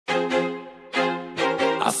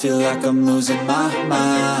I feel like I'm losing my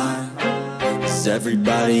mind. Is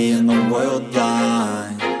everybody in the world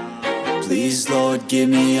blind? Please, Lord, give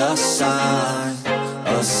me a sign,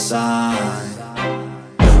 a sign.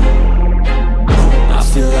 I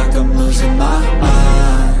feel like I'm losing my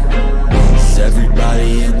mind. Is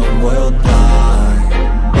everybody in the world blind?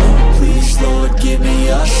 Please, Lord, give me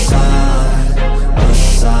a sign, a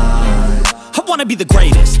sign. I wanna be the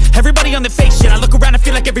greatest. Everybody on the fake shit. I look around and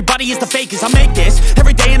feel like everybody is the fakest. I make this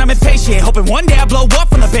every day and I'm impatient, hoping one day I blow up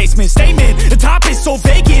from the basement. Statement, the top is so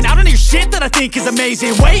vacant. I don't hear shit that I think is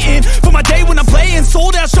amazing. Waiting for my day when I'm playing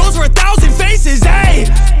sold out shows for 1,000 faces. Hey,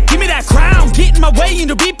 give me that crown, get in my way and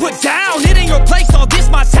to be put down. It ain't your place, all this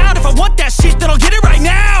my town. If I want that shit, then I'll get it right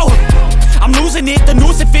now. I'm losing it, the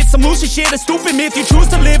noose it fits. I'm losing shit, a stupid myth. You choose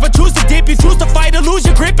to live or choose to dip. You choose to fight or lose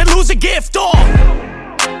your grip and lose a gift.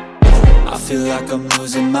 I feel like I'm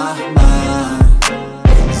losing my mind.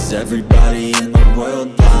 Is everybody in the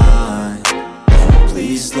world blind?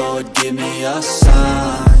 Please, Lord, give me a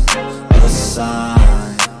sign, a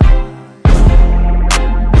sign.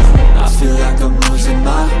 I feel like I'm losing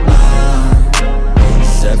my mind.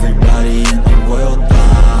 Is everybody in the world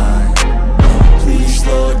blind? Please,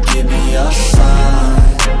 Lord, give me a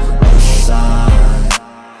sign, a sign.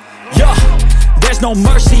 Yeah. There's no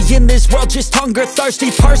mercy in this world, just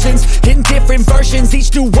hunger-thirsty persons in different versions.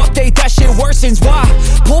 Each new update, that shit worsens. Why?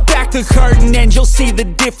 Pull back the curtain and you'll see the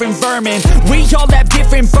different vermin. We all have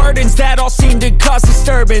different burdens that all seem to cause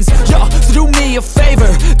disturbance. Yo, so do me a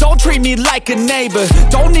favor, don't treat me like a neighbor.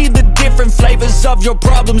 Don't need the different flavors of your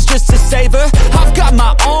problems just to savor. I've got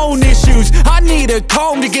my own issues, I need a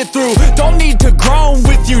comb to get through. Don't need to groan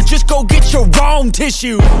with you, just go get your own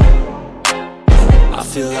tissue. I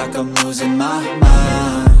feel like I'm losing my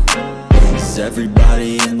mind. Is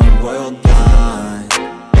everybody in the world blind?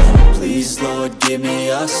 Please, Lord, give me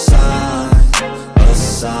a sign, a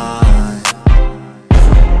sign.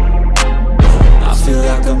 I feel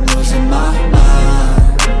like I'm losing my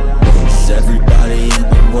mind. Is everybody in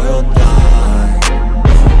the world blind?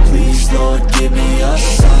 Please, Lord, give me a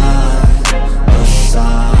sign, a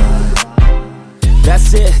sign.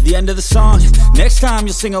 That's it, the end of the song. Next time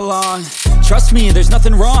you'll sing along. Trust me, there's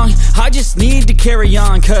nothing wrong. I just need to carry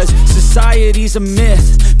on, cause society's a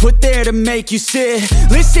myth put there to make you sit.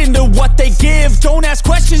 Listen to what they give. Don't ask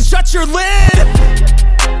questions, shut your lid.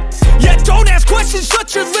 Yeah, don't ask questions,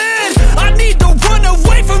 shut your lid. I need to run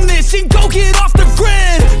away from this and go get off